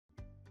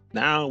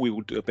Now we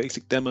will do a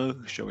basic demo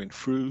showing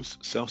Thru's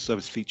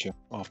self-service feature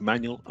of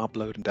manual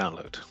upload and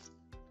download.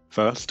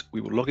 First, we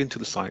will log into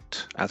the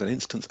site as an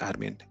instance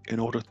admin in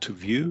order to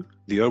view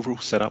the overall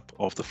setup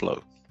of the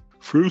flow.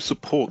 Thru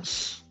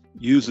supports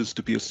users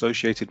to be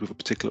associated with a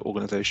particular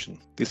organization.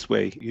 This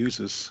way,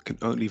 users can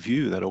only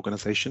view that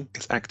organization,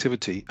 its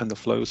activity, and the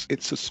flows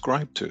it's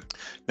subscribed to.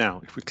 Now,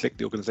 if we click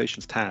the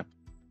Organizations tab,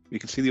 we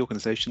can see the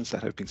organizations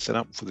that have been set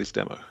up for this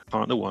demo,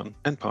 Partner 1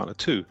 and Partner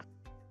 2.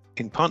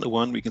 In Partner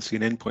 1, we can see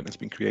an endpoint has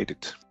been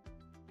created,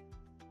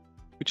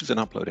 which is an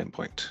upload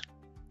endpoint.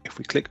 If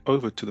we click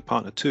over to the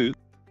Partner 2,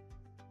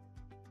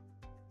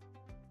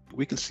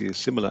 we can see a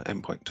similar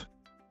endpoint.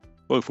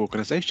 Both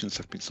organizations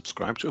have been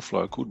subscribed to a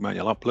flow called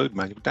manual upload,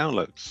 manual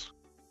downloads.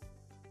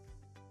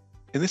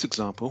 In this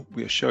example,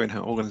 we are showing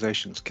how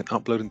organizations can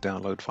upload and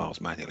download files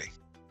manually.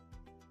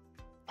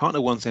 Partner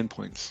 1's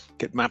endpoints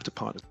get mapped to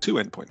Partner 2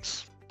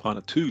 endpoints.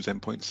 Partner 2's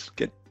endpoints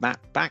get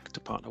mapped back to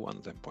Partner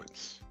 1's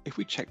endpoints. If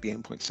we check the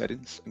endpoint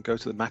settings and go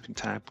to the mapping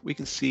tab, we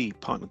can see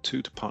Partner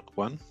 2 to Partner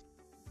 1,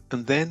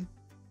 and then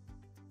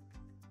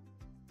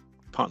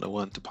Partner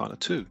 1 to Partner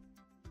 2.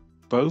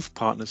 Both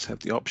partners have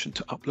the option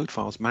to upload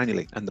files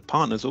manually, and the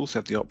partners also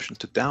have the option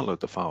to download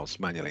the files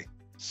manually.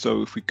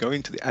 So if we go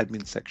into the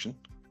admin section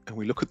and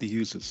we look at the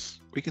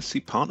users, we can see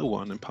Partner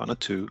 1 and Partner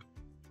 2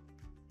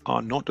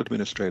 are not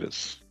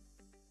administrators.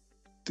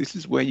 This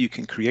is where you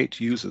can create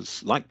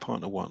users like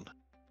Partner 1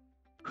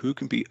 who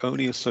can be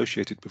only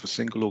associated with a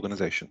single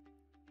organization.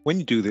 When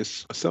you do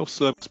this, a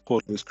self-service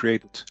portal is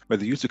created where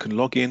the user can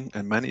log in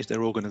and manage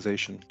their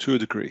organization to a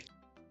degree.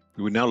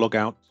 We will now log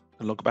out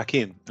and log back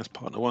in as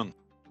Partner 1.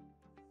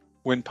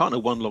 When Partner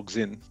 1 logs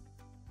in,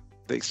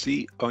 they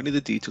see only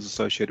the details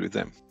associated with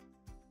them.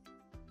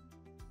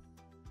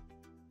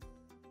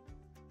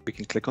 We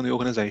can click on the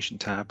Organization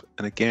tab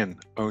and again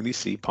only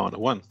see Partner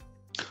 1.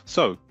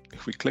 So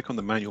if we click on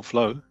the manual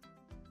flow,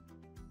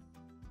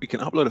 we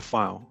can upload a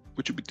file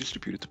which will be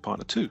distributed to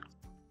Partner 2.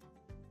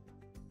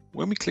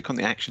 When we click on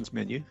the Actions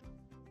menu,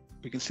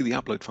 we can see the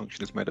upload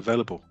function is made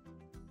available.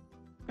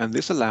 And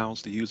this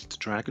allows the user to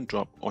drag and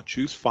drop or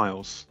choose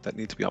files that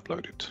need to be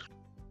uploaded.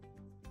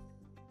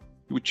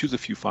 We would choose a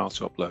few files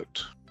to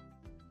upload.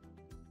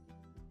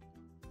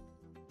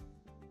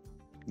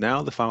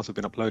 Now the files have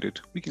been uploaded,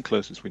 we can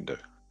close this window.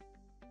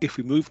 If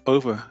we move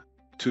over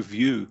to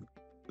view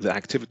the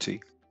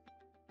activity,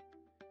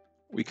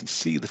 we can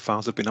see the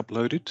files have been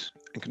uploaded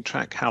and can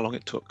track how long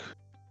it took.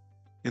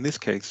 In this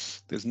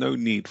case, there's no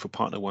need for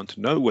Partner 1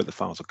 to know where the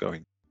files are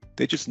going.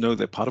 They just know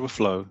they're part of a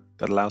flow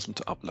that allows them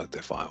to upload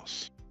their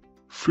files.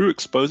 Thru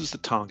exposes the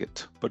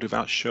target, but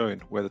without showing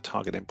where the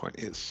target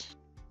endpoint is.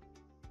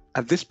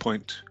 At this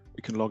point,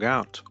 we can log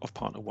out of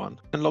Partner 1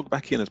 and log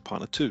back in as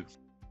Partner 2.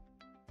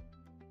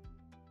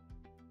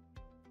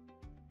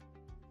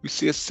 We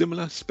see a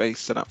similar space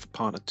set up for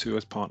Partner 2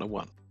 as Partner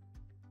 1.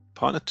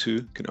 Partner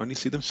 2 can only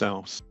see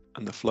themselves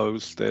and the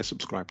flows they're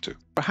subscribed to.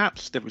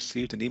 Perhaps they've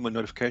received an email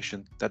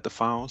notification that the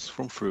files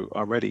from Thru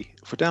are ready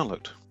for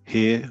download.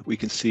 Here we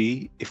can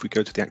see, if we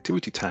go to the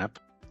Activity tab,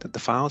 that the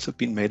files have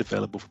been made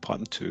available for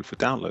Partner 2 for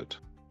download.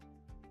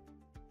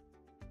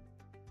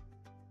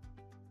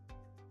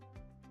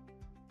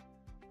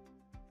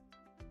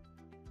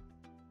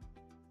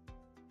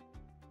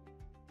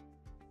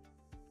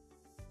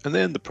 And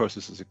then the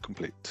process is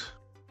complete.